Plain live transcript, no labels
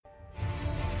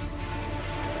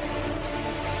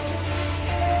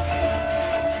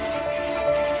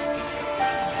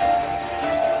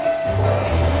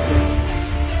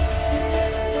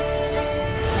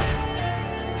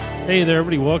Hey there,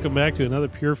 everybody. Welcome back to another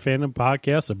Pure Fandom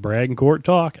podcast of Brad and Court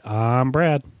Talk. I'm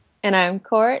Brad. And I'm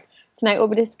Court. Tonight we'll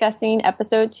be discussing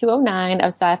episode 209 of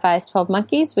Sci-Fi's 12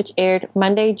 Monkeys, which aired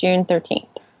Monday, June 13th.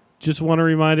 Just want to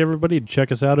remind everybody to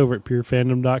check us out over at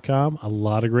purefandom.com. A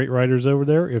lot of great writers over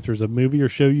there. If there's a movie or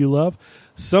show you love,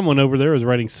 someone over there is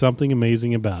writing something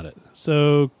amazing about it.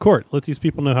 So, Court, let these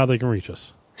people know how they can reach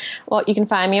us. Well, you can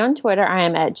find me on Twitter. I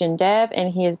am at JinDev,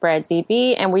 and he is Brad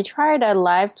ZB. And we try to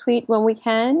live tweet when we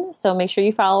can, so make sure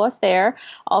you follow us there.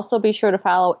 Also, be sure to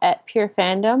follow at Pure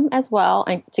Fandom as well,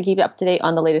 and to keep up to date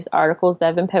on the latest articles that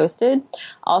have been posted.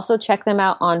 Also, check them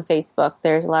out on Facebook.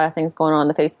 There's a lot of things going on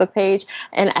the Facebook page,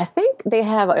 and I think they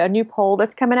have a new poll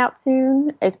that's coming out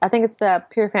soon. I think it's the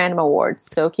Pure Fandom Awards,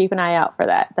 so keep an eye out for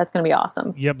that. That's going to be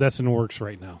awesome. Yep, that's in the works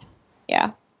right now.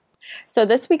 Yeah. So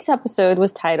this week's episode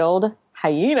was titled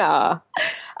Hyena.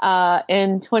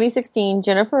 In 2016,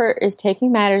 Jennifer is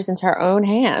taking matters into her own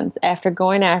hands after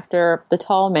going after the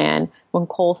tall man when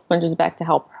Cole splinters back to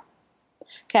help her.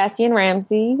 Cassie and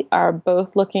Ramsey are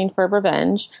both looking for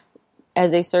revenge as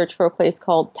they search for a place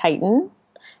called Titan.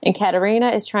 And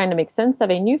Katerina is trying to make sense of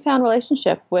a newfound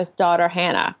relationship with daughter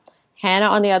Hannah. Hannah,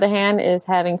 on the other hand, is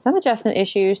having some adjustment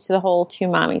issues to the whole two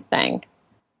mommies thing.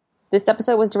 This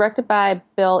episode was directed by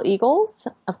Bill Eagles.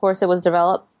 Of course, the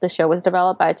show was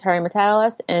developed by Terry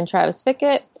Matalis and Travis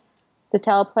Fickett. The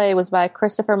teleplay was by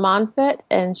Christopher Monfort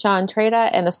and Sean Treda,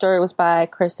 and the story was by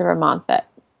Christopher Monfort.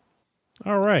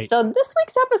 All right. So this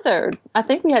week's episode, I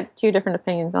think we had two different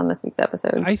opinions on this week's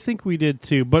episode. I think we did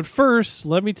too. But first,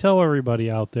 let me tell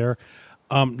everybody out there,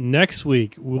 next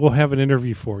week we'll have an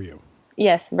interview for you.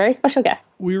 Yes, very special guest.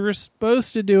 We were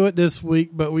supposed to do it this week,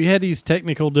 but we had these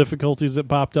technical difficulties that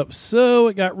popped up, so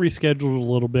it got rescheduled a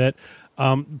little bit.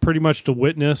 Pretty much the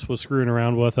witness was screwing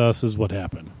around with us is what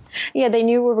happened. Yeah, they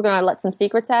knew we were going to let some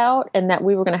secrets out and that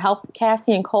we were going to help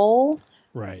Cassie and Cole.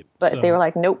 Right. But so they were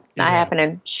like, nope, not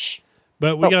happening. Shh.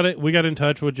 But we got in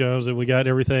touch with Jones, and we got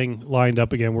everything lined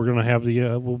up again. We're going to have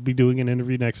we'll be doing an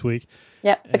interview next week.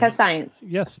 Yep, because science.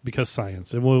 Yes, because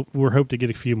science. And we'll hope to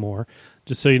get a few more.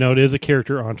 Just so you know, it is a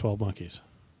character on 12 Monkeys.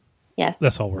 Yes.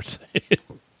 That's all we're saying.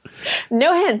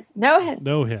 No hints.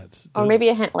 No hints. Or maybe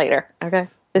a hint later. Okay.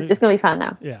 It's going to be fun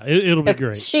now. Yeah, it'll be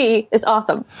great. She is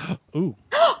awesome. Ooh.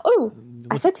 Ooh.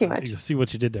 I said too much. You see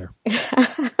what you did there.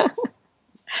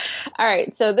 All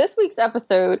right. So this week's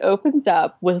episode opens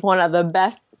up with one of the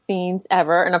best scenes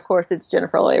ever. And of course, it's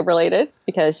Jennifer related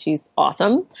because she's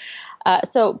awesome.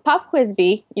 So Pop Quiz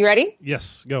B, you ready?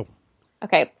 Yes, go.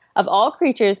 Okay. Of all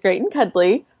creatures great and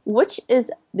cuddly, which is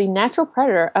the natural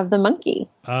predator of the monkey?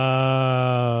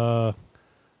 The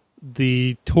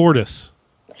tortoise.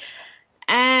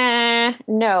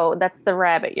 No, that's the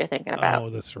rabbit you're thinking about. Oh,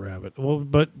 that's the rabbit. Well,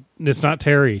 but it's not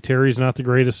Terry. Terry's not the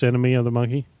greatest enemy of the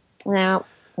monkey? No,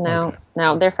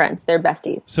 they're friends. They're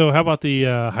besties. So how about the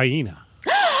hyena?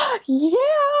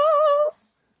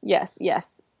 Yes.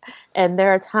 And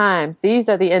there are times, these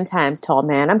are the end times, tall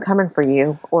man. I'm coming for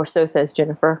you. Or so says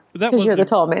Jennifer. Because you're the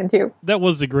tall man, too. That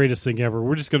was the greatest thing ever.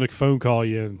 We're just going to phone call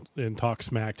you and talk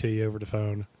smack to you over the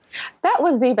phone. That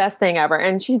was the best thing ever.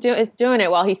 And she's doing it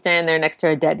while he's standing there next to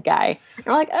a dead guy. And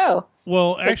we're like, oh.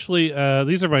 Well, actually,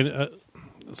 these are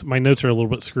my notes are a little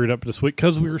bit screwed up this week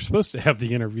because we were supposed to have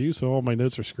the interview, so all my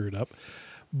notes are screwed up.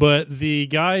 But the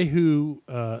guy who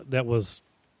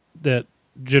that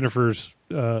Jennifer's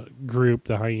group,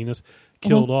 the hyenas,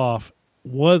 killed off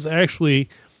was actually,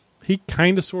 he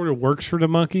kind of sort of works for the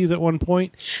monkeys at one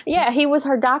point. Yeah, he was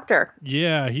her doctor.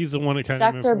 Yeah, he's the one that kind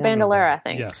of Dr. Bandolera, I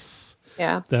think. Yes.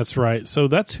 Yeah. That's right. So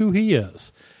that's who he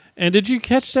is. And did you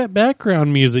catch that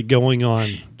background music going on?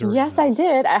 Yes, I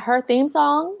did. Her theme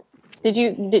song. Did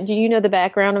you know the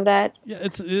background of that? Yeah,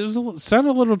 it sounded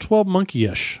a little 12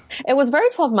 Monkey-ish. It was very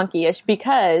 12 Monkey-ish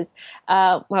because,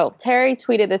 Terry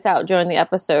tweeted this out during the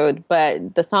episode,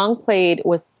 but the song played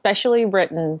was specially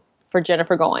written for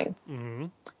Jennifer Goins. Mm-hmm.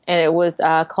 And it was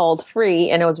called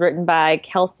Free, and it was written by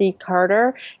Kelsey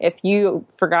Carter. If you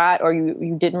forgot or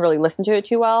you didn't really listen to it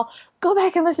too well, go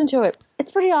back and listen to it. It's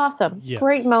pretty awesome. It's a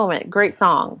great moment. Great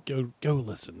song. Go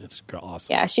listen. It's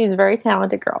awesome. Yeah, she's a very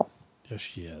talented girl. Yes,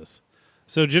 she is.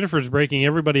 So Jennifer's breaking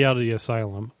everybody out of the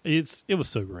asylum. It was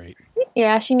so great.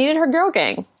 Yeah, she needed her girl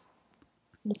gang.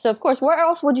 So, of course, where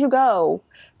else would you go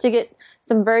to get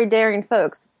some very daring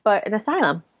folks but an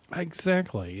asylum?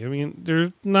 Exactly. I mean,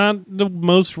 they're not the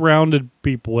most rounded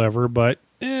people ever, but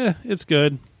it's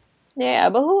good. Yeah,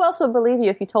 but who else would believe you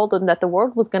if you told them that the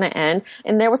world was going to end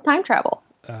and there was time travel?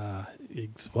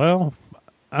 Well,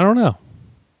 I don't know.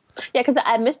 Yeah, because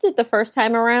I missed it the first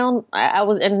time around. I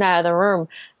was in and out of the room,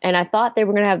 and I thought they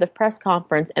were going to have the press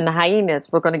conference, and the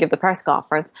hyenas were going to give the press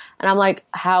conference. And I'm like,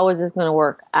 how is this going to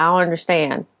work? I don't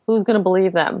understand. Who's going to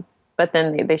believe them? But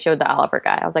then they showed the Oliver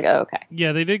guy. I was like, oh, okay.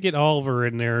 Yeah, they did get Oliver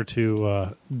in there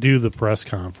to do the press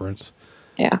conference.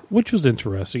 Yeah. Which was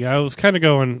interesting. I was kind of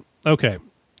going, okay,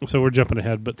 so we're jumping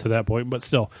ahead but to that point. But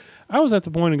still, I was at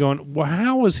the point of going, well,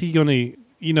 how is he going to,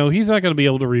 he's not going to be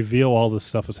able to reveal all this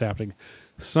stuff is happening.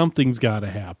 Something's got to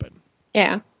happen.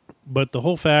 Yeah. But the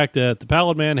whole fact that the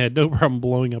Pallid Man had no problem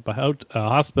blowing up a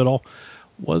hospital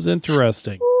was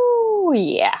interesting. Ooh,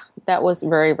 yeah. That was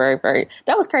very, very, very,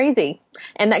 that was crazy.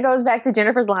 And that goes back to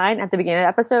Jennifer's line at the beginning of the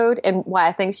episode and why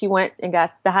I think she went and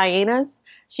got the hyenas.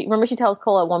 Remember she tells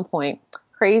Cole at one point,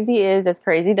 crazy is as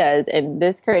crazy does, and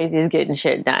this crazy is getting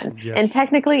shit done. Yes. And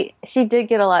technically, she did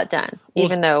get a lot done,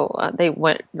 even though they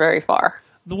went very far.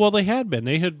 Well, they had been.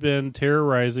 They had been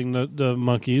terrorizing the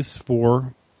monkeys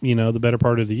for, the better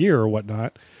part of the year or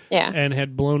whatnot. Yeah. And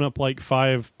had blown up like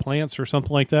 5 plants or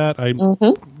something like that. I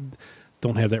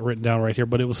don't have that written down right here,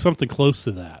 but it was something close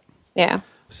to that. Yeah.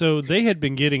 So they had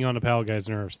been getting on the Pallid guy's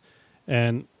nerves.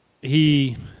 And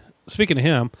speaking of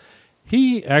him,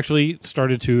 he actually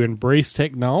started to embrace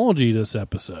technology this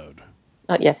episode.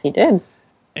 Yes, he did.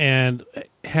 And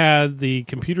had the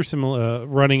computer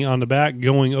running on the back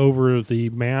going over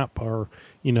the map or,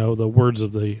 the words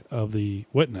of the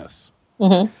witness.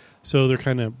 Mm-hmm. So they're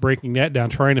kind of breaking that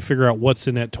down, trying to figure out what's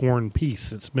in that torn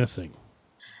piece that's missing.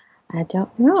 I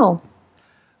don't know.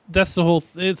 That's the whole.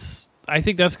 I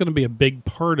think that's going to be a big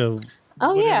part of.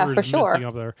 Oh yeah, for sure.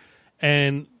 Up there,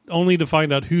 and only to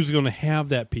find out who's going to have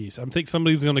that piece. I think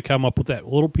somebody's going to come up with that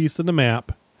little piece in the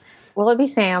map. Will it be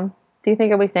Sam? Do you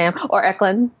think it'll be Sam or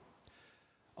Eklund?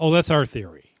 Oh, that's our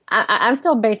theory. I'm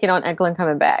still banking on Eklund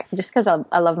coming back, just because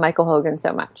I love Michael Hogan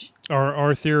so much.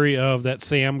 Our theory of that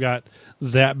Sam got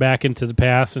zapped back into the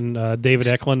past, and David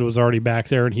Eklund was already back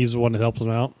there, and he's the one that helps him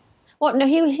out. Well, no,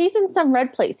 he's in some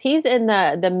red place. He's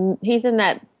in he's in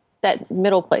that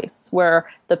middle place where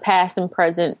the past and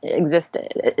present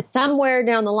existed. Somewhere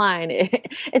down the line,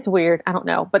 it's weird. I don't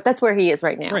know, but that's where he is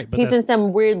right now. Right, he's in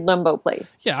some weird limbo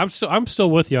place. Yeah, I'm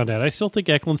still with you on that. I still think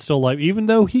Eklund's still alive, even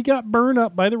though he got burned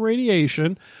up by the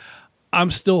radiation. I'm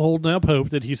still holding up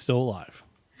hope that he's still alive.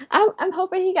 I'm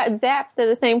hoping he got zapped to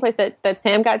the same place that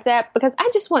Sam got zapped, because I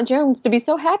just want Jones to be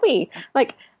so happy.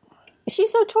 Like,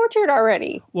 she's so tortured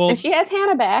already. Well, and she has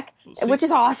Hannah back, which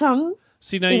is awesome.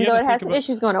 See, now even though it has some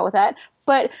issues going on with that.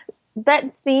 But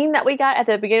that scene that we got at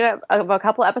the beginning of a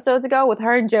couple episodes ago with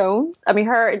her and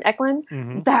her and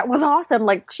Eklund, that was awesome.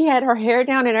 Like, she had her hair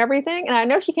down and everything. And I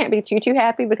know she can't be too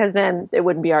happy because then it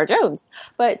wouldn't be our Jones.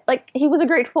 But, like, he was a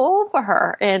great fool for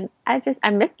her. And I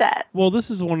missed that. Well, this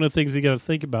is one of the things you got to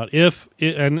think about.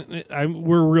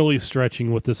 We're really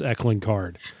stretching with this Eklund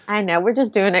card. I know. We're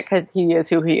just doing it because he is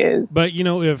who he is. But,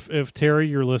 if Terry,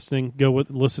 you're listening,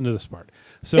 listen to this part.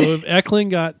 So if Eklund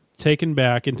got taken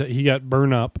back and he got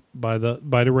burned up by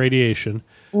the radiation,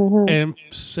 and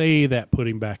say that put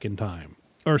him back in time,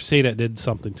 or say that did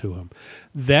something to him,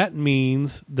 that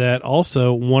means that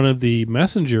also one of the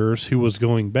messengers who was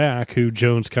going back, who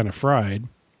Jones kind of fried,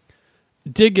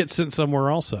 did get sent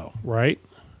somewhere also, right?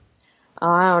 Oh,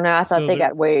 I don't know. I thought they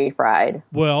got way fried.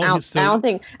 Well, I don't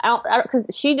think because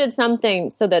she did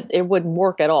something so that it wouldn't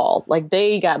work at all. Like,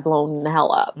 they got blown the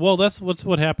hell up. Well, that's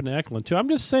what happened to Eklund too. I'm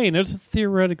just saying it's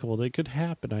theoretical. That could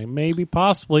happen. Maybe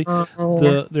possibly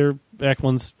their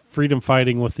Eklund's freedom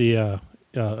fighting with the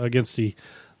against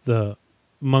the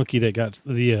monkey that got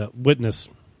the witness,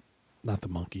 not the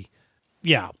monkey.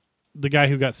 Yeah, the guy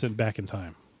who got sent back in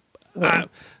time. Yeah.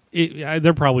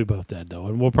 They're probably both dead, though,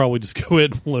 and we'll probably just go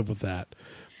ahead and live with that.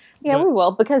 Yeah, we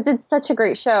will, because it's such a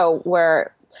great show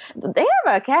where they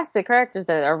have a cast of characters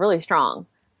that are really strong.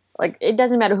 Like, it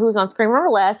doesn't matter who's on screen. Remember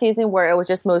last season where it was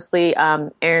just mostly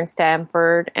Aaron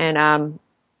Stanford and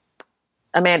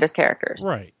Amanda's characters,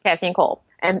 right? Cassie and Cole,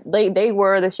 and they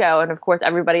were the show, and of course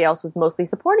everybody else was mostly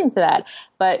supporting to that.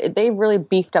 But they really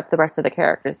beefed up the rest of the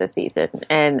characters this season,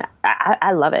 and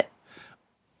I love it.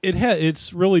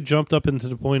 It's really jumped up into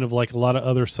the point of like a lot of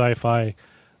other sci-fi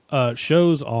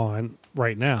shows on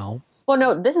right now. Well,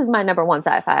 no, this is my number one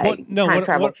sci-fi time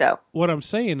travel show. What I'm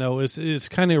saying though is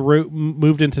kind of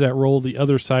moved into that role of the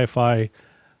other sci-fi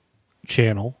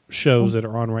channel shows that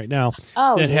are on right now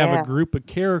that have a group of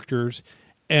characters,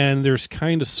 and there's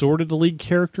kind of sort of the lead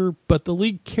character, but the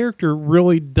lead character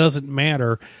really doesn't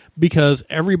matter because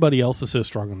everybody else is so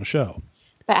strong on the show.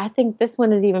 But I think this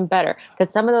one is even better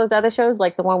because some of those other shows,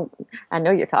 like the one I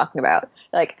know you're talking about,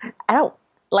 like, I don't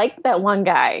like that one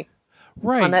guy.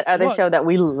 Right. on that other show that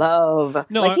we love.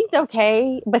 No, like, he's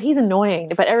okay, but he's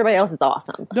annoying, but everybody else is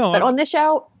awesome. No, but on this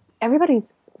show,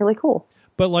 everybody's really cool.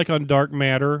 But like on Dark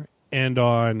Matter and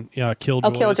on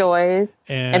Killjoys. Killjoys.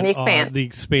 And The Expanse. The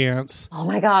Expanse. Oh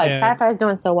my God, Sci-Fi is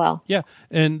doing so well. Yeah,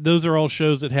 and those are all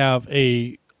shows that have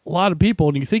a lot of people,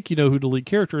 and you think you know who the lead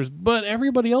character is, but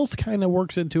everybody else kind of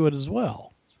works into it as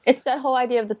well. It's that whole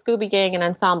idea of the Scooby Gang and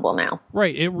ensemble now.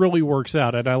 Right, it really works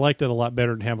out, and I liked it a lot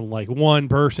better than having like one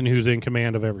person who's in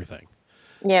command of everything.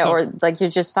 Yeah, or like you're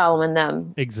just following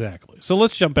them. Exactly. So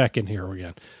let's jump back in here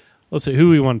again. Let's see, who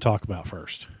we want to talk about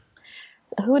first.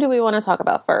 Who do we want to talk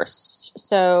about first?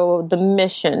 So the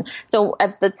mission. So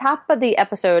at the top of the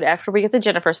episode, after we get the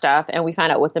Jennifer stuff and we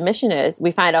find out what the mission is,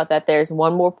 we find out that there's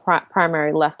one more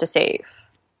primary left to save.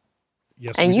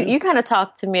 Yes, and you kind of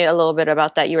talked to me a little bit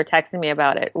about that. You were texting me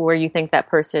about it, where you think that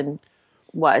person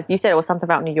was. You said it was something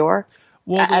about New York.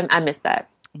 Well, I missed that.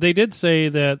 They did say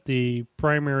that the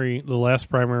last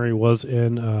primary was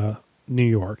in New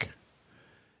York.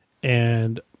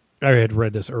 And I had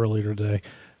read this earlier today.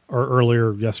 Or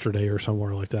earlier yesterday or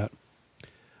somewhere like that.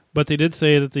 But they did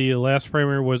say that the last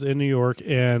primary was in New York,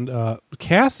 and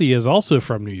Cassie is also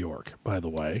from New York, by the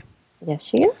way. Yes,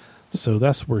 she is. So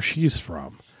that's where she's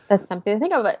from. That's something to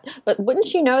think of. But wouldn't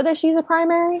she know that she's a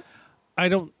primary? I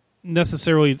don't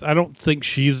think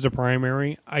she's the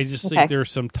primary. I just think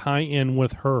there's some tie-in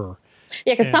with her.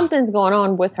 Yeah, because something's going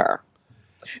on with her.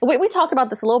 We talked about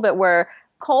this a little bit where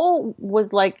Cole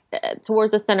was like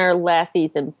towards the center last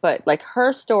season, but like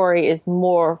her story is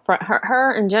more front.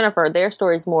 Her and Jennifer, their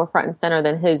story is more front and center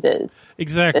than his is.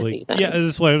 Exactly. This season. Yeah,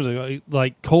 that's what I was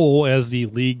like. Cole, as the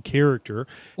lead character,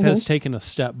 has taken a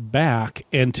step back,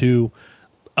 and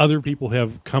other people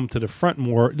have come to the front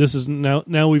more. This is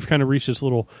now we've kind of reached this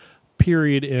little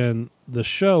period in the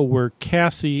show where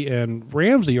Cassie and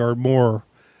Ramsey are more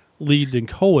lead than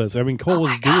Cole is. I mean, Cole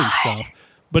is doing stuff.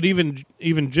 But even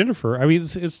Jennifer, I mean,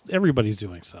 it's everybody's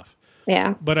doing stuff.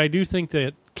 Yeah. But I do think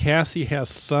that Cassie has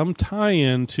some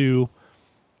tie-in to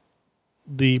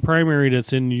the primary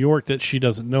that's in New York that she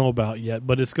doesn't know about yet.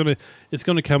 But it's gonna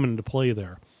come into play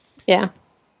there. Yeah.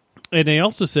 And they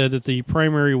also said that the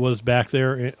primary was back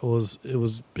there. It was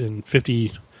in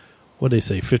 50. What did they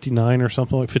say? 59 or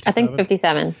something like 57. I think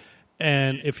 57.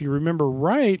 And if you remember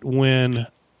right, when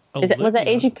was that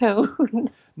Agent Cone?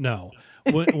 No.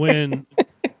 When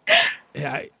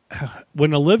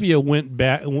Olivia went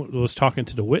back, was talking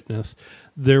to the witness,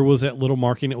 there was that little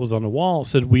marking that was on the wall. It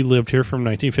said, we lived here from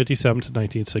 1957 to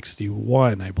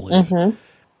 1961, I believe. Mm-hmm.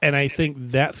 And I think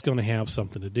that's going to have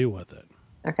something to do with it.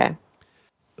 Okay.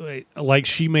 Like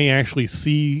she may actually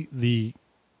see the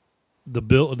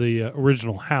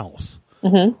original house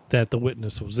that the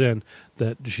witness was in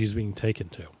that she's being taken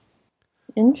to.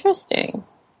 Interesting.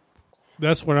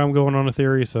 That's what I'm going on a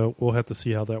theory, so we'll have to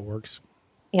see how that works.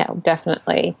 Yeah,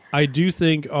 definitely. I do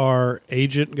think our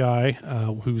agent guy,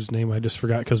 whose name I just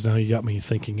forgot because now you got me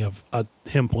thinking of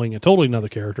him playing a totally another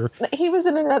character. He was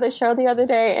in another show the other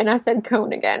day, and I said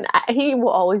Cone again. He will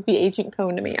always be Agent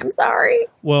Cone to me. I'm sorry.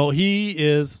 Well, he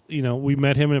is, we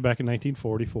met him back in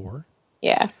 1944.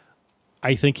 Yeah.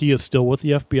 I think he is still with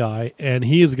the FBI, and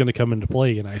he is going to come into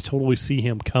play, and I totally see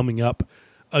him coming up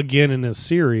again in this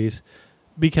series.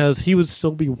 Because he would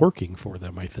still be working for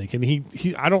them, I think. And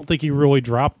he I don't think he really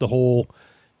dropped the whole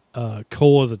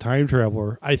Cole as a time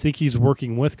traveler. I think he's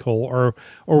working with Cole or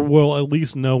will at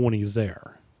least know when he's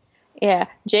there. Yeah.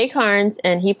 Jay Carnes,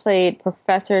 and he played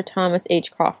Professor Thomas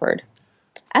H. Crawford.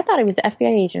 I thought he was the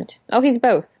FBI agent. Oh, he's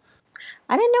both.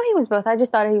 I didn't know he was both. I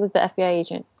just thought he was the FBI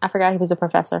agent. I forgot he was a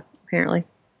professor, apparently.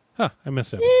 Huh, I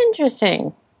missed it.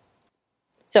 Interesting.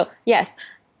 So, yes,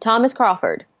 Thomas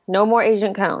Crawford. No more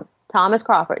Agent Cone. Thomas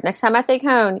Crawford. Next time I say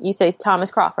Cone, you say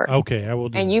Thomas Crawford. Okay, I will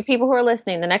do And that. you people who are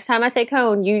listening, the next time I say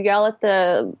Cone, you yell at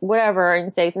the whatever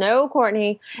and say, no,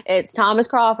 Courtney, it's Thomas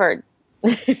Crawford.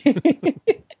 We'll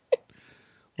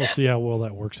see how well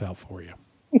that works out for you.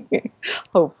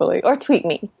 Hopefully. Or tweet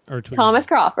me. Thomas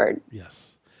Crawford.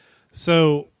 Yes.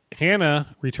 So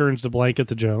Hannah returns the blanket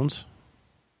to Jones.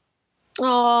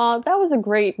 Oh, that was a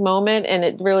great moment, and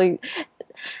it really...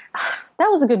 That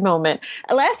was a good moment.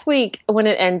 Last week when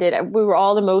it ended, we were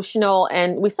all emotional,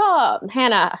 and we saw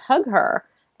Hannah hug her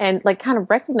and like kind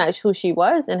of recognize who she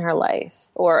was in her life,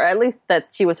 or at least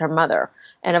that she was her mother.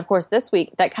 And of course, this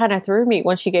week that kind of threw me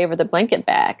when she gave her the blanket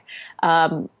back.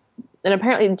 And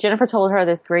apparently, Jennifer told her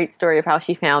this great story of how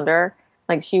she found her.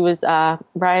 Like she was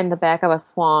riding the back of a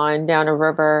swan down a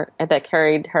river that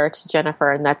carried her to Jennifer,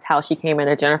 and that's how she came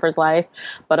into Jennifer's life.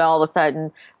 But all of a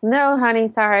sudden, no, honey,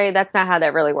 sorry, that's not how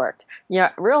that really worked.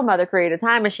 Your real mother created a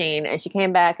time machine, and she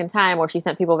came back in time, or she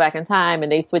sent people back in time, and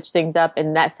they switched things up,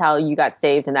 and that's how you got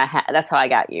saved, and that's how I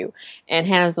got you. And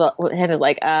Hannah's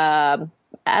like, I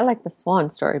like the swan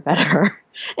story better.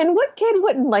 And what kid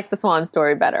wouldn't like the swan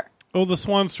story better? Well, the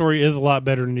swan story is a lot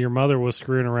better than your mother was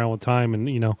screwing around with time, and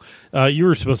you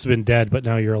were supposed to have been dead, but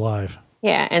now you're alive.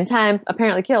 Yeah, and time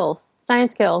apparently kills.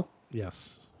 Science kills.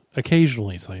 Yes,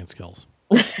 occasionally science kills.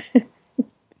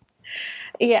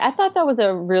 Yeah, I thought that was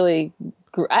a really.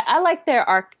 I like their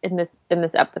arc in this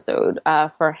episode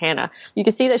for Hannah. You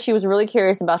could see that she was really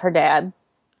curious about her dad,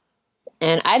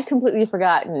 and I'd completely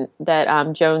forgotten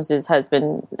that Jones's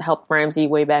husband helped Ramsey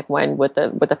way back when with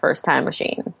the first time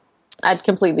machine. I'd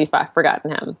completely forgotten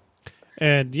him.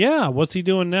 And yeah, what's he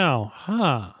doing now?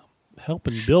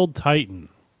 Helping build Titan.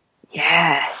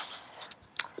 Yes.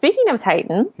 Speaking of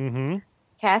Titan,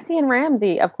 Cassie and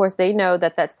Ramsey, of course, they know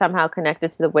that that's somehow connected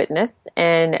to the witness,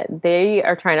 and they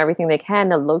are trying everything they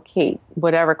can to locate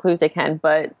whatever clues they can,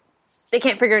 but they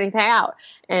can't figure anything out.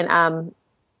 And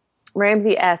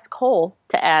Ramsey asks Cole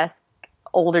to ask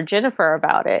older Jennifer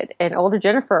about it, and older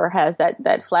Jennifer has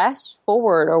that flash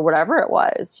forward or whatever it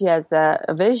was. She has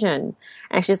a vision,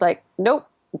 and she's like, nope,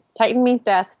 Titan means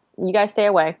death. You guys stay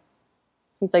away.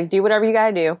 He's like, do whatever you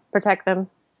gotta do. Protect them.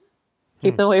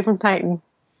 Keep them away from Titan.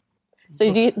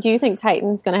 So do you think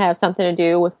Titan's going to have something to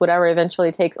do with whatever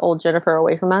eventually takes old Jennifer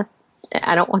away from us?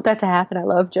 I don't want that to happen. I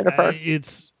love Jennifer.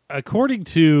 It's according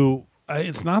to...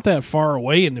 it's not that far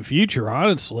away in the future,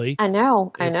 honestly. I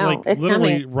know. Like it's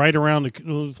literally coming. right around.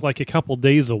 It's like a couple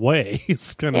days away.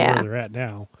 It's kind of where they're at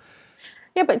now.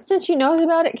 Yeah, but since she knows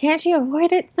about it, can't she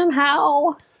avoid it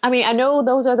somehow? I mean, I know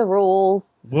those are the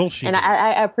rules. Will she? And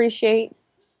I appreciate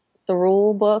the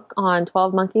rule book on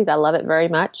 12 Monkeys. I love it very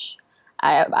much.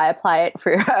 I apply it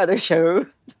for other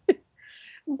shows.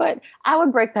 But I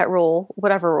would break that rule,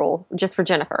 whatever rule, just for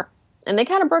Jennifer. And they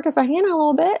kind of broke it for Hannah a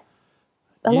little bit.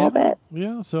 A little bit.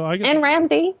 Yeah, so I guess... And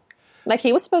Ramsey. Like,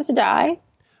 he was supposed to die.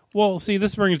 Well, see,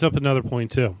 this brings up another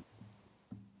point, too.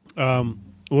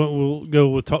 We'll go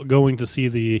with going to see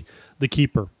the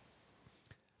Keeper.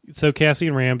 So Cassie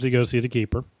and Ramsey go see the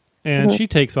Keeper, and she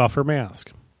takes off her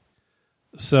mask.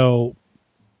 So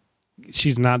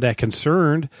she's not that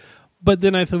concerned. But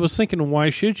then I was thinking, why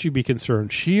should she be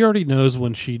concerned? She already knows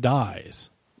when she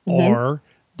dies. Or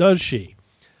does she?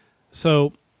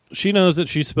 So she knows that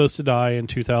she's supposed to die in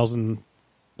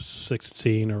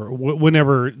 2016 or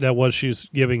whenever that was. She's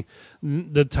giving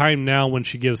the time now when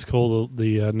she gives Cole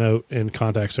the note and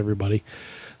contacts everybody.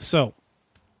 So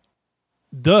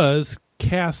does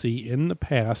Cassie in the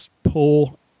past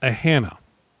pull a Hannah?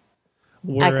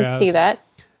 Whereas I could see that.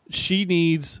 She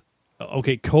needs...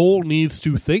 Okay, Cole needs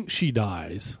to think she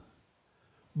dies,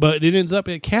 but it ends up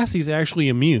that Cassie's actually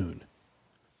immune,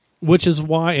 which is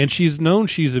why, and she's known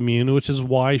she's immune, which is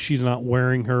why she's not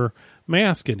wearing her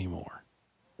mask anymore.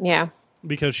 Yeah.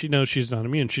 Because she knows she's not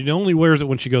immune. She only wears it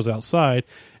when she goes outside,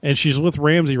 and she's with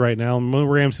Ramsey right now,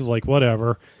 and Ramsey's like,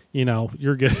 whatever,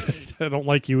 you're good. I don't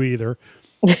like you either.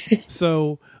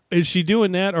 So, is she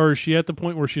doing that, or is she at the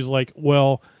point where she's like,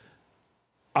 well...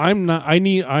 I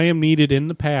am needed in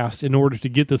the past in order to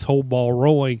get this whole ball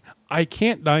rolling. I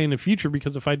can't die in the future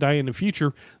because if I die in the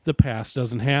future, the past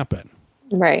doesn't happen.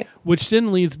 Right. Which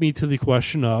then leads me to the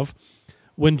question of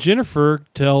when Jennifer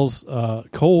tells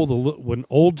Cole, when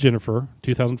old Jennifer,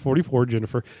 2044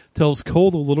 Jennifer, tells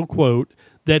Cole the little quote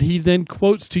that he then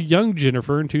quotes to young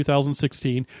Jennifer in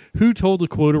 2016, who told the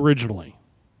quote originally?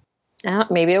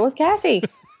 Maybe it was Cassie.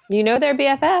 They're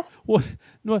BFFs.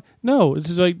 What? No,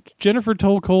 it's like Jennifer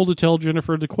told Cole to tell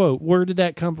Jennifer the quote. Where did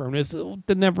that come from? It's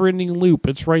the never-ending loop.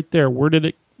 It's right there.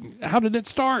 How did it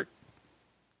start?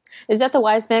 Is that the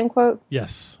wise man quote?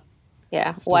 Yes.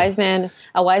 Yeah, wise man.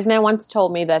 A wise man once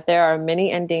told me that there are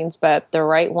many endings, but the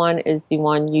right one is the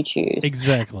one you choose.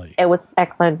 Exactly. It was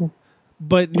Eklund.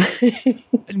 But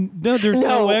no, there's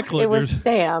no Eklund. It was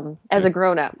Sam as a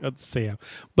grown-up. That's Sam.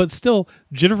 But still,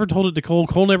 Jennifer told it to Cole.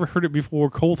 Cole never heard it before.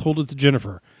 Cole told it to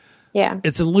Jennifer. Yeah.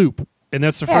 It's a loop. And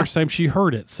that's the first time she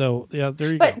heard it. So, yeah,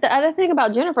 there you go. But the other thing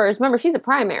about Jennifer is, remember, she's a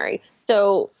primary.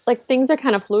 So, like, things are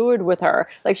kind of fluid with her.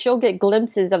 Like, she'll get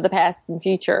glimpses of the past and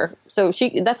future. So,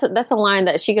 that's a line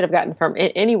that she could have gotten from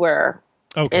anywhere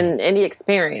in any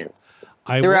experience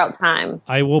throughout time.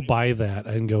 I will buy that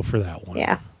and go for that one.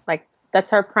 Yeah. Like,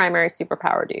 that's her primary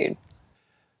superpower, dude.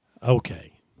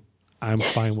 Okay. I'm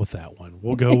fine with that one.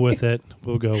 We'll go with it.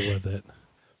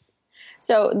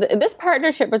 So this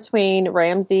partnership between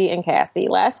Ramsey and Cassie,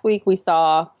 last week we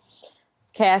saw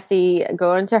Cassie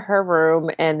go into her room,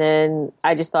 and then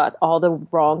I just thought all the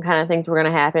wrong kind of things were going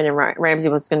to happen, and Ramsey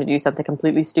was going to do something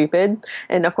completely stupid.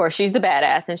 And of course, she's the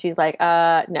badass, and she's like,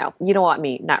 no, you don't want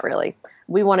me. Not really.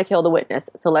 We want to kill the witness.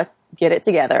 So let's get it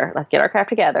together. Let's get our crap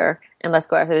together, and let's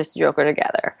go after this Joker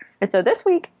together. And so this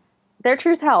week, their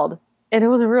truce held, and it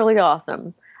was really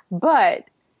awesome. But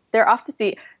they're off to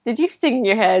see. Did you sing in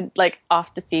your head, like,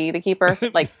 off to see the keeper?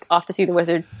 Like, off to see the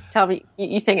wizard? Tell me,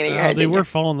 you sing it in your head. They were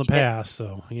following the past,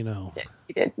 so, you know.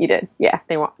 You did. Yeah,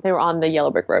 they were on the yellow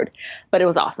brick road. But it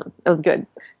was awesome. It was good.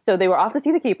 So they were off to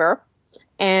see the keeper,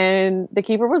 and the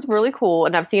keeper was really cool,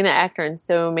 and I've seen the actor in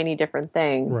so many different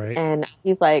things. Right. And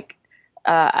he's like,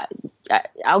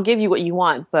 I'll give you what you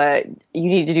want, but you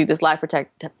need to do this lie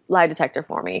detector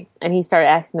for me. And he started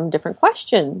asking them different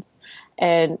questions.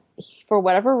 And for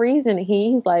whatever reason,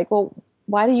 he's like, well,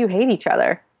 why do you hate each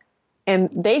other? And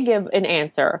they give an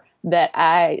answer that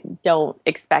I don't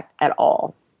expect at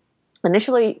all.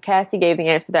 Initially, Cassie gave the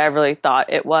answer that I really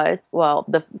thought it was. Well,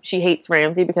 she hates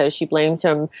Ramsey because she blames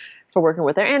him for working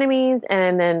with their enemies,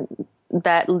 and then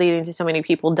that leading to so many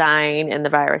people dying and the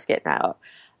virus getting out.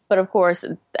 But of course,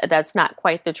 that's not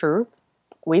quite the truth.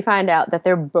 We find out that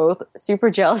they're both super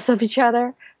jealous of each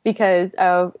other because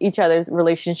of each other's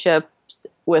relationships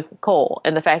with Cole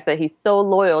and the fact that he's so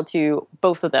loyal to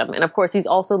both of them. And of course, he's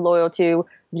also loyal to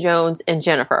Jones and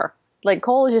Jennifer. Like,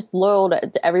 Cole is just loyal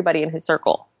to everybody in his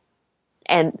circle.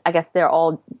 And I guess they're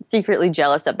all secretly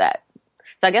jealous of that.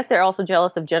 So I guess they're also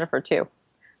jealous of Jennifer too.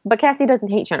 But Cassie doesn't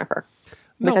hate Jennifer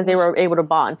because they were able to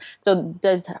bond. So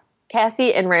does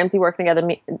Cassie and Ramsey working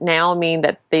together now mean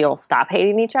that they'll stop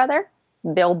hating each other?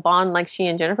 They'll bond like she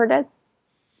and Jennifer did?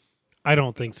 I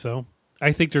don't think so.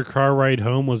 I think their car ride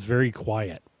home was very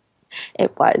quiet.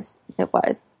 It was.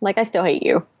 Like, I still hate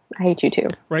you. I hate you too.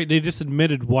 Right. They just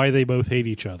admitted why they both hate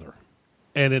each other.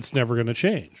 And it's never going to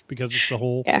change because it's the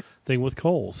whole thing with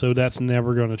Cole. So that's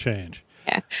never going to change.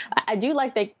 Yeah. I do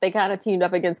like they kind of teamed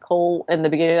up against Cole in the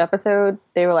beginning of the episode.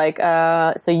 They were like,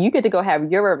 so you get to go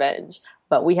have your revenge,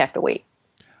 but we have to wait.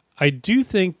 I do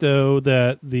think, though,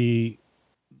 that the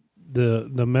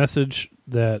message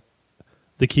that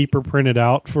the keeper printed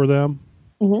out for them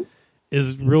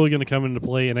is really going to come into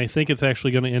play, and I think it's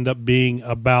actually going to end up being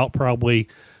about probably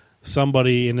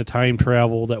somebody in the time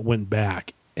travel that went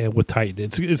back and with Titan.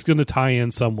 It's going to tie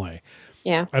in some way.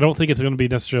 Yeah. I don't think it's going to be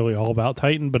necessarily all about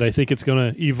Titan, but I think it's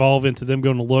going to evolve into them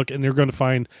going to look, and they're going to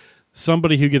find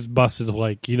somebody who gets busted,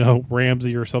 like, you know,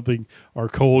 Ramsey or something, or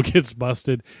Cole gets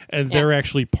busted, and they're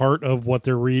actually part of what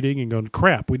they're reading and going,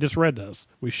 crap, we just read this.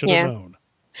 We should have known.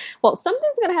 Well,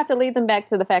 something's going to have to lead them back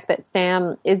to the fact that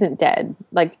Sam isn't dead.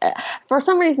 Like, for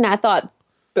some reason, I thought,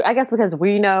 I guess because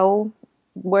we know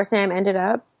where Sam ended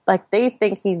up, like, they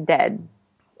think he's dead.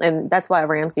 And that's why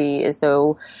Ramsey is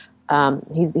so,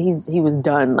 he was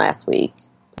done last week.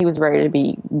 He was ready to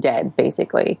be dead,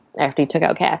 basically, after he took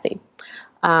out Cassie.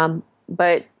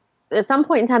 But at some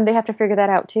point in time, they have to figure that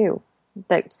out, too.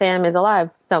 That Sam is alive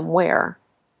somewhere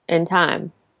in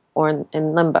time or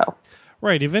in limbo.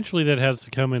 Right. Eventually that has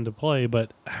to come into play,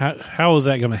 but how is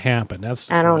that going to happen?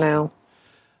 I don't know.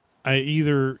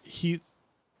 It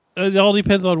all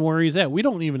depends on where he's at. We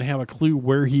don't even have a clue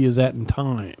where he is at in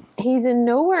time. He's in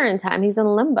nowhere in time. He's in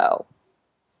limbo.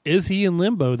 Is he in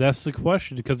limbo? That's the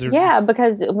question.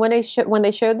 Because when they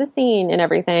showed the scene and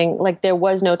everything, like, there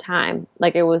was no time.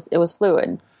 Like, it was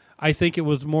fluid. I think it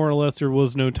was more or less there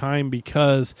was no time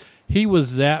because he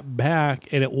was zapped back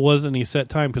and it wasn't a set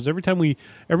time. Because every time we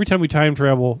time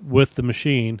travel with the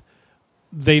machine,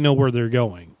 they know where they're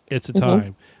going. It's a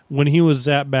time. When he was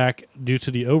zapped back due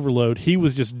to the overload, he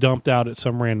was just dumped out at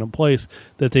some random place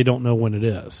that they don't know when it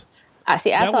is. I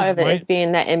thought of it as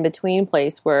being that in-between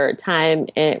place where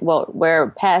where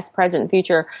past, present, and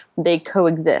future, they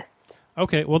coexist.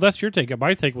 Okay, well, that's your take.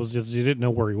 My take was just you didn't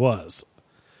know where he was.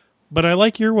 But I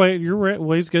like your way. Your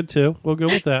way's good, too. We'll go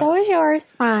with that. So is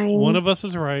yours. Fine. One of us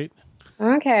is right.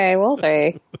 Okay, we'll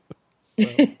see.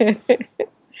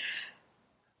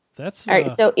 That's all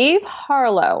right, so Eve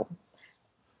Harlow,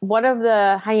 one of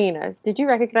the hyenas. Did you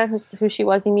recognize who she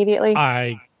was immediately?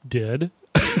 I did.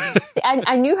 See,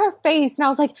 I knew her face, and I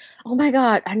was like, oh my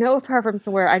God, I know her from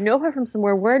somewhere.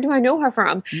 Where do I know her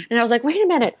from? And I was like, wait a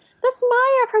minute, that's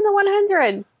Maya from the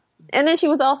 100. And then she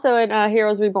was also in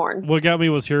Heroes Reborn. What got me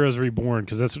was Heroes Reborn,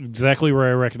 because that's exactly where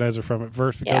I recognized her from at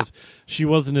first, because she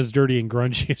wasn't as dirty and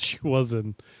grungy as she was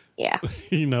in,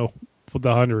 with the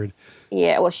 100.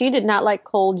 Yeah, well, she did not like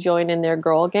Cole joining their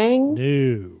girl gang.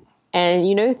 No.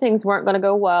 And things weren't going to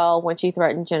go well when she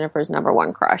threatened Jennifer's number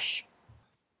one crush.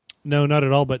 No, not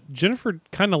at all. But Jennifer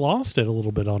kind of lost it a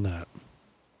little bit on that.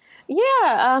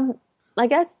 Yeah. I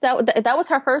guess that was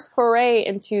her first foray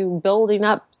into building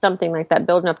up something like that,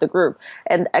 building up the group.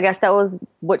 And I guess that was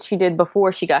what she did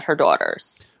before she got her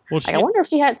daughters. Well, I wonder if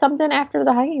she had something after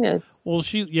the hyenas. Well,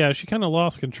 she kind of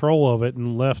lost control of it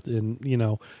and left, and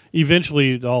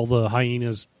eventually all the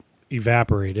hyenas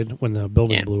evaporated when the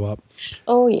building blew up.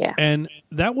 Oh yeah, and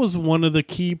that was one of the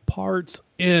key parts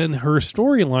in her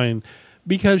storyline,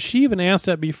 because she even asked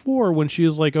that before when she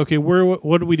was like, "Okay,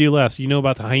 what did we do last? You know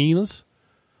about the hyenas?"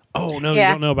 Oh no, you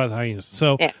don't know about the hyenas.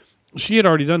 So she had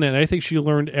already done that, and I think she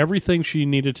learned everything she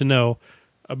needed to know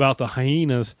about the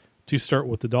hyenas to start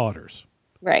with the daughters.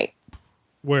 Right.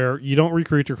 Where you don't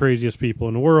recruit the craziest people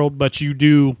in the world, but you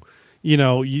do,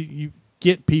 you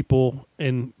get people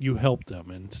and you help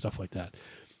them and stuff like that.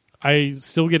 I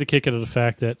still get a kick out of the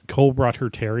fact that Cole brought her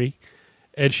Terry,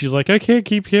 and she's like, I can't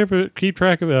keep care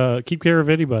of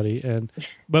anybody,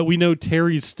 but we know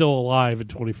Terry's still alive in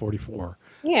 2044.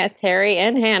 Yeah, Terry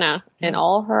and Hannah and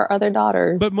all her other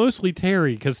daughters. But mostly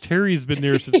Terry, because Terry's been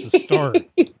there since the start.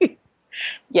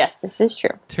 Yes, this is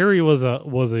true. Terry was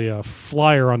a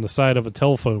flyer on the side of a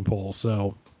telephone pole,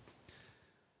 so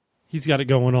he's got it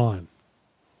going on.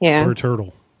 Yeah. For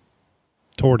a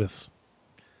tortoise.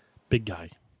 Big guy.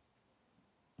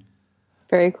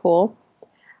 Very cool.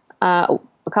 A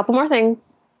couple more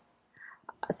things.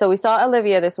 So we saw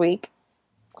Olivia this week.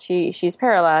 She's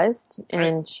paralyzed,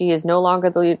 and she is no longer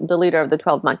the leader of the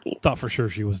 12 monkeys. Thought for sure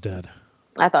she was dead.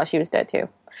 I thought she was dead, too.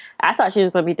 I thought she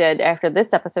was going to be dead after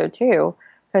this episode, too,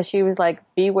 because she was like,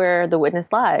 beware the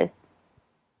witness lies.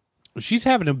 She's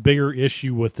having a bigger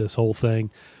issue with this whole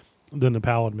thing than the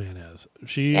Pallid Man is.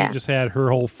 She just had her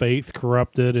whole faith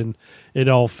corrupted, and it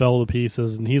all fell to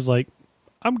pieces, and he's like,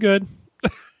 I'm good.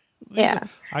 Yeah.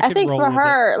 I think for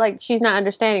her, like, she's not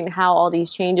understanding how all these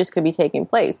changes could be taking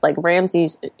place. Like,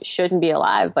 Ramses shouldn't be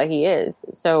alive, but he is.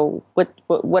 So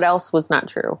what else was not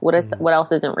true? What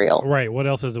else isn't real? Right. What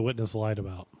else has a witness lied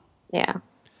about? Yeah.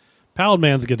 Pallid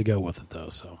Man's good to go with it, though,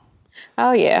 so.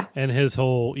 Oh, yeah. And his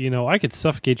whole, I could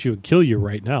suffocate you and kill you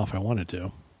right now if I wanted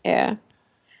to. Yeah.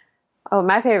 Oh,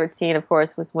 my favorite scene, of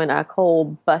course, was when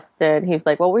Cole busts in. He was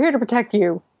like, well, we're here to protect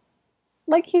you.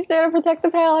 Like, he's there to protect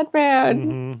the Pallid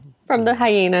Man from the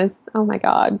hyenas. Oh, my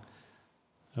God.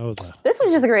 This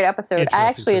was just a great episode. I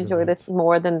actually enjoyed this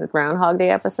more than the Groundhog Day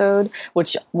episode,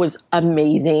 which was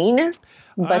amazing.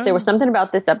 But there was something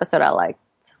about this episode I liked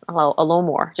a little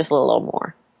more, just a little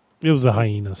more. It was the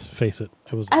hyenas, face it.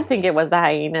 I think it was the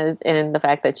hyenas and the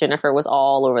fact that Jennifer was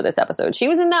all over this episode. She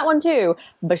was in that one, too,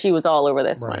 but she was all over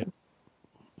this one.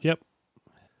 Yep.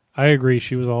 I agree.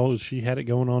 She had it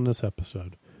going on this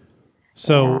episode.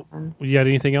 So, you got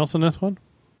anything else on this one?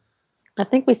 I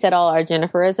think we said all our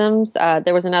Jenniferisms.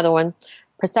 There was another one.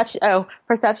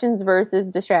 Perceptions versus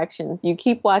distractions. You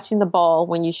keep watching the ball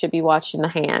when you should be watching the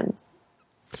hands.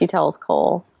 She tells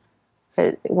Cole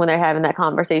when they're having that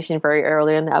conversation very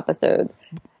early in the episode.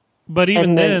 But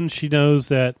even then, she knows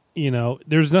that,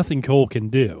 there's nothing Cole can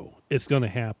do. It's going to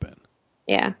happen.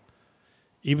 Yeah.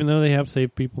 Even though they have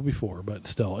saved people before, but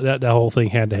still, that whole thing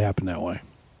had to happen that way.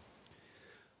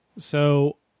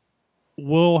 So,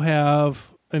 we'll have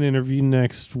an interview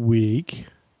next week,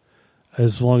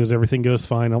 as long as everything goes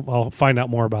fine. I'll find out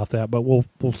more about that, but we'll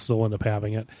still end up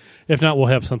having it. If not, we'll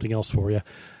have something else for you.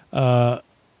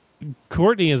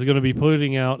 Courtney is going to be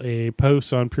putting out a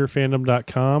post on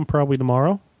purefandom.com probably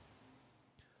tomorrow.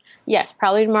 Yes,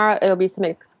 probably tomorrow. It'll be some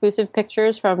exclusive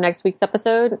pictures from next week's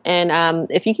episode. And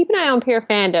if you keep an eye on Pure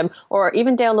Fandom, or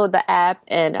even download the app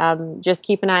and just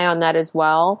keep an eye on that as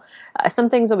well, some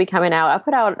things will be coming out. I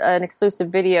put out an exclusive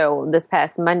video this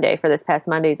past Monday for this past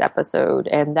Monday's episode,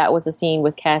 and that was a scene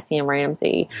with Cassie and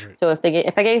Ramsey. Right. So if I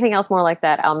get anything else more like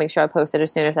that, I'll make sure I post it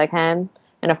as soon as I can.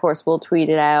 And of course, we'll tweet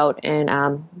it out and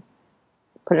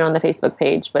put it on the Facebook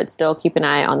page, but still keep an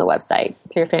eye on the website,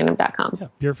 purefandom.com. Yeah,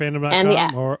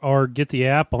 purefandom.com, or get the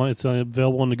app. It's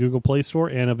available on the Google Play Store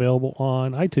and available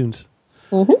on iTunes.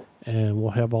 Mm-hmm. And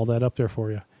we'll have all that up there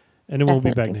for you. And then we'll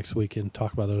be back next week and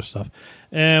talk about other stuff.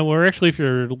 And we're actually, if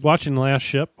you're watching Last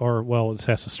Ship, it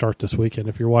has to start this weekend.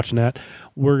 If you're watching that,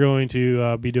 we're going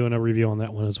to be doing a review on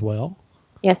that one as well.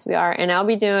 Yes, we are. And I'll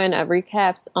be doing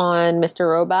recaps on Mr.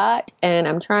 Robot. And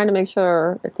I'm trying to make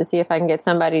sure to see if I can get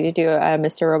somebody to do a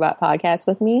Mr. Robot podcast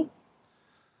with me.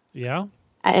 Yeah.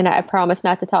 And I promise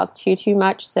not to talk too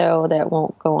much, so that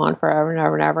won't go on forever and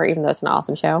ever and ever, even though it's an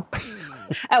awesome show.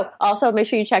 Oh, also make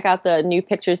sure you check out the new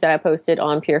pictures that I posted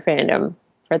on Pure Fandom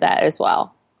for that as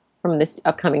well from this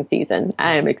upcoming season.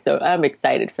 I'm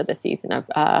excited for the season of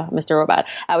Mr. Robot.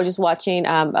 I was just watching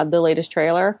the latest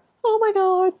trailer. Oh my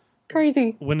God.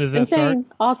 Crazy. When does that start?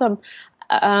 Awesome.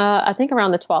 I think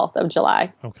around the 12th of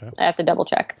July. Okay. I have to double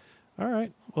check. All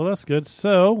right. Well, that's good.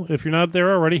 So if you're not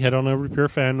there already, head on over to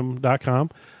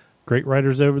purefandom.com. Great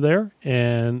writers over there,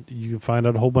 and you can find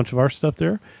out a whole bunch of our stuff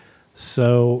there.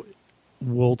 So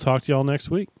we'll talk to y'all next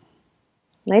week.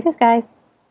 Latest, guys.